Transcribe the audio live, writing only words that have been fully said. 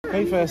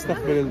كيف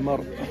يستقبل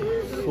المرء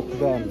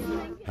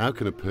فقدان؟ How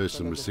can a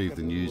person receive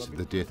the news of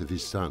the death of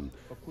his son,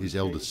 his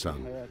eldest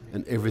son,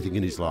 and everything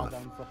in his life?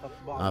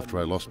 After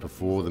I lost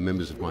before the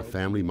members of my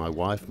family, my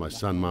wife, my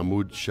son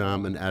Mahmoud,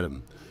 Sham and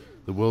Adam,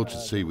 the world should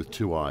see with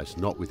two eyes,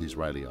 not with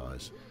Israeli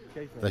eyes.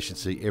 They should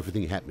see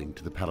everything happening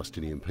to the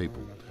Palestinian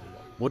people.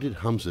 What did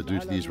Hamza do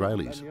to the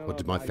Israelis? What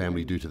did my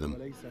family do to them?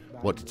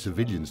 What did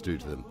civilians do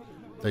to them?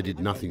 They did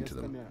nothing to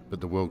them, but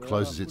the world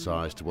closes its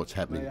eyes to what's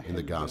happening in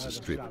the Gaza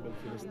Strip.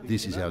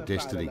 This is our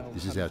destiny,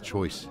 this is our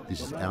choice,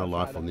 this is our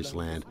life on this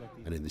land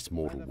and in this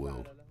mortal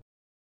world.